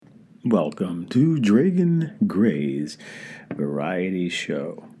Welcome to Dragon Gray's Variety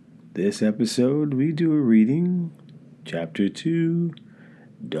Show. This episode, we do a reading, Chapter 2,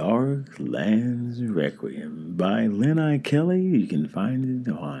 Darklands Requiem by Lynn I. Kelly. You can find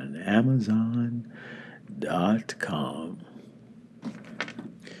it on Amazon.com.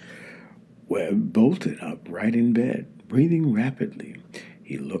 Webb bolted upright in bed, breathing rapidly.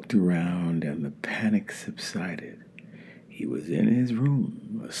 He looked around and the panic subsided. He was in his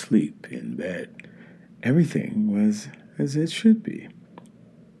room, asleep in bed. Everything was as it should be.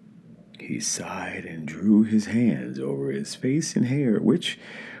 He sighed and drew his hands over his face and hair, which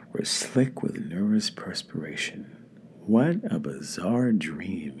were slick with nervous perspiration. What a bizarre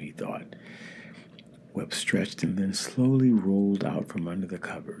dream, he thought. Webb stretched and then slowly rolled out from under the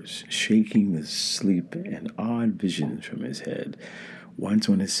covers, shaking the sleep and odd visions from his head. Once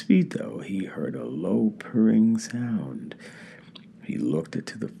on his feet, though, he heard a low purring sound. He looked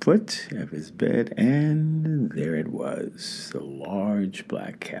to the foot of his bed, and there it was, the large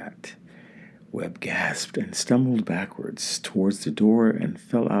black cat. Webb gasped and stumbled backwards towards the door and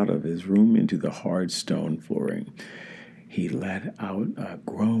fell out of his room into the hard stone flooring. He let out a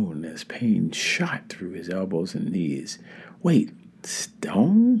groan as pain shot through his elbows and knees. Wait,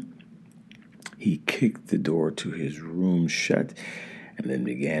 stone? He kicked the door to his room shut and then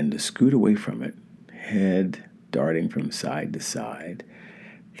began to scoot away from it, head darting from side to side.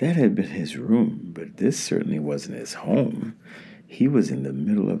 That had been his room, but this certainly wasn't his home. He was in the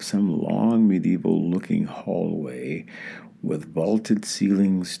middle of some long medieval-looking hallway with vaulted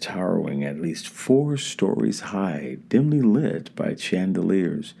ceilings towering at least 4 stories high, dimly lit by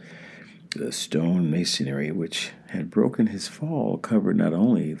chandeliers. The stone masonry, which had broken his fall, covered not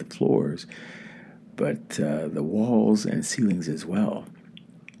only the floors, but the walls and ceilings as well.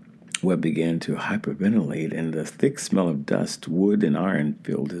 Webb began to hyperventilate, and the thick smell of dust, wood, and iron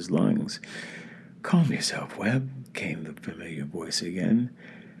filled his lungs. "Calm yourself, Webb," came the familiar voice again.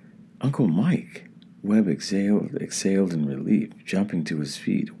 "Uncle Mike." Webb exhaled in relief, jumping to his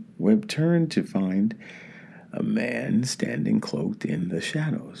feet. Webb turned to find a man standing cloaked in the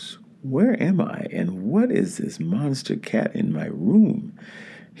shadows. "Where am I, and what is this monster cat in my room?"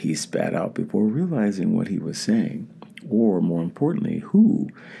 He spat out before realizing what he was saying, or more importantly, who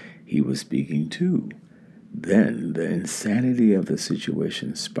he was speaking to. Then the insanity of the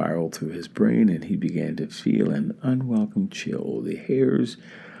situation spiraled through his brain, and he began to feel an unwelcome chill, the hairs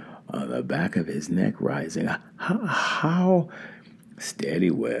on the back of his neck rising. How?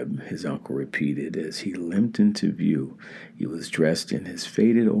 "Steady, Webb," his uncle repeated as he limped into view. He was dressed in his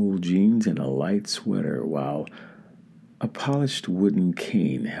faded old jeans and a light sweater, while a polished wooden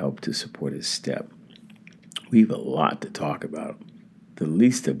cane helped to support his step. "We've a lot to talk about, the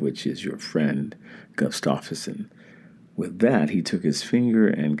least of which is your friend, Gustafsson." With that, he took his finger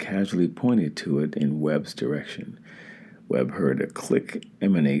and casually pointed to it in Webb's direction. Webb heard a click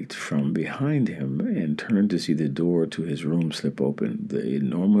emanate from behind him and turned to see the door to his room slip open, the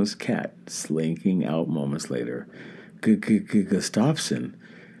enormous cat slinking out moments later. "Gustafsson."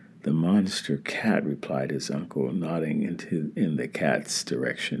 "The monster cat," replied his uncle, nodding in the cat's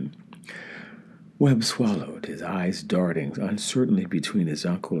direction. Webb swallowed, his eyes darting uncertainly between his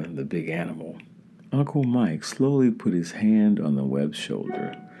uncle and the big animal. Uncle Mike slowly put his hand on the Webb's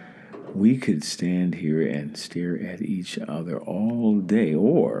shoulder. "We could stand here and stare at each other all day,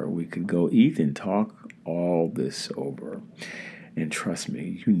 or we could go eat and talk all this over. And trust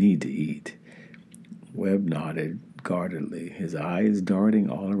me, you need to eat." Webb nodded guardedly, his eyes darting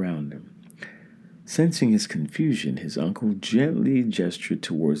all around him. Sensing his confusion, his uncle gently gestured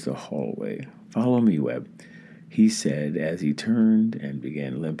towards the hallway. "Follow me, Webb," he said as he turned and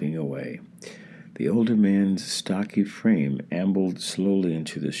began limping away. The older man's stocky frame ambled slowly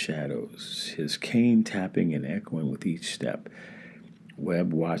into the shadows, his cane tapping and echoing with each step.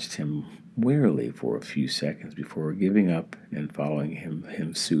 Webb watched him warily for a few seconds before giving up and following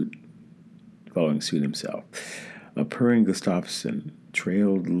suit himself. A purring Gustafsson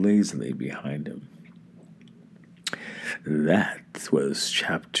trailed lazily behind him. That was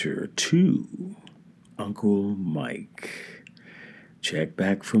Chapter 2, Uncle Mike. Check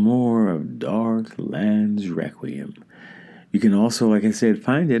back for more of Darklands Requiem. You can also, like I said,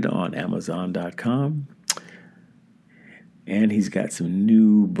 find it on Amazon.com. And he's got some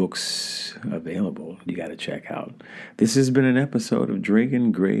new books available you got to check out. This has been an episode of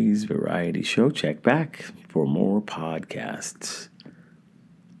Dragon Gray's Variety Show. Check back for more podcasts.